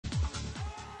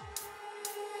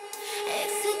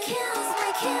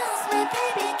kiss me,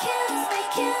 baby, kiss me,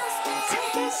 kiss me.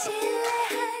 잠깐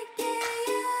실례할게요.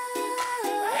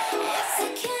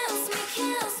 Excuse me,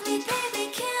 kiss me, baby,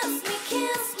 kiss me,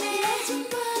 kiss me. 날 좀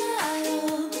봐요,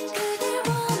 그댈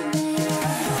원해요.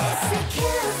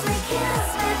 Excuse me, kiss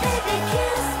me, baby,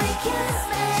 kiss me, kiss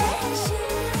me. 잠깐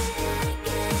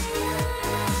실례할게요.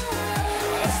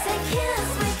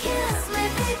 Excuse me, kiss me,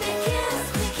 baby, kiss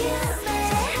me, kiss me.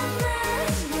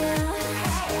 잠깐만요.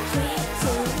 3,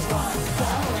 2, 1, go.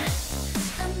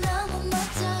 난 너무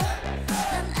멋져,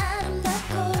 난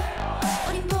아름답고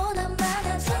어림보다 많아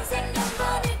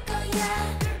천생연분일 거야.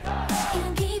 이런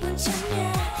기분 좋냐,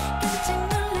 깜짝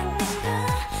놀라는 걸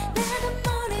나도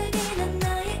모르게 난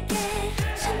너에게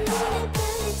첫눈에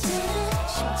끌리지는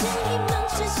심장이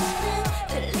멈추지는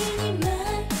들리니 말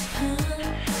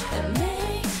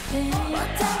baby.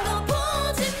 어떤 거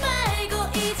보지 말고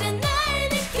이제 날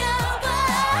느껴봐.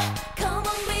 Come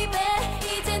on baby,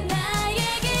 이제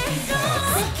나에게로.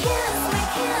 Kiss me,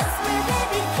 kiss me,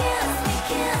 baby, kiss me,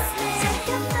 kiss me.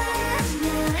 잠깐만요,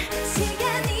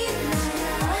 시간이 나요.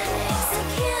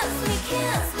 Kiss me,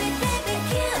 kiss me, baby,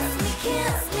 kiss me,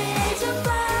 kiss me. 날 좀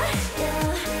봐요,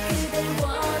 그댈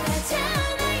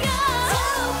원하잖아요.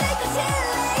 처음 뵙고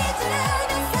실례인 줄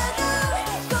알면서도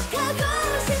꼭 하고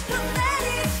싶은 말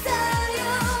있어요.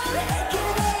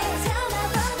 그대의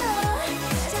전화번호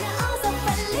전화 어서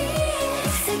빨리.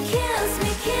 Kiss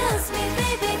me, kiss me,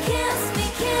 baby, kiss me,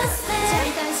 kiss me.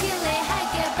 잠깐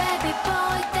실례할게, baby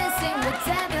boy, dancing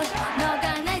못하면 너가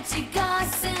날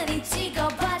찍었으니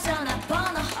찍어봐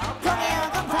전화번호.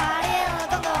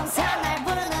 01081004 날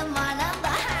부르는 말 넘버.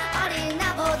 어린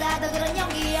나보다 더 그런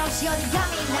용기 없이 어디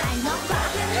감히 날 넘봐.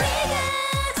 네가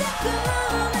자꾸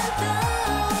날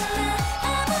떠올라.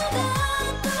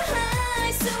 아무것도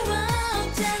할 수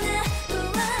없잖아.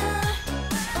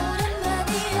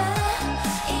 오랜만이야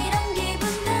이런 기분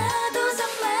나도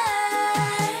정말.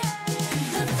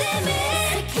 너 때문에.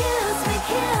 Kiss me,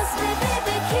 kiss me,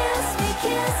 baby, kiss me,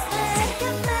 kiss me.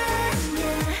 잠깐만요,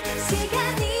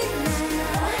 시간이 나요.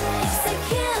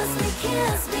 Kiss me,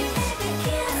 kiss me, baby,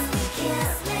 kiss me,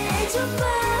 kiss me. 날 좀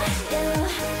봐요,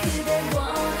 그댈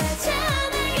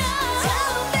원하잖아요.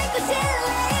 처음 뵙고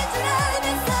실례인 줄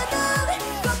알면서도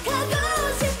꼭 하고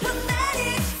싶은 말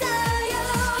있어요.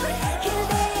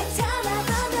 그대의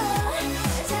전화번호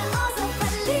자 어서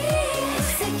빨리.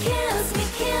 Kiss me,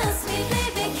 kiss me,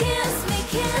 baby, kiss me,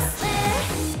 kiss me.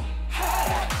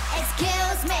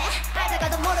 Excuse me,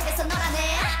 알다가도 모르겠어 너라네.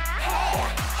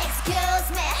 Excuse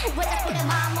me, 왜 자꾸 내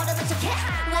마음 모르는 척해.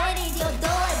 왜 이리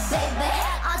어두워 baby,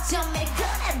 어쩜 이리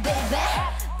그래 baby.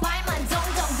 발만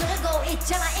동동 두르고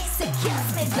있잖아. Excuse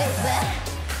me baby.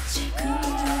 지금은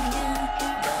누구야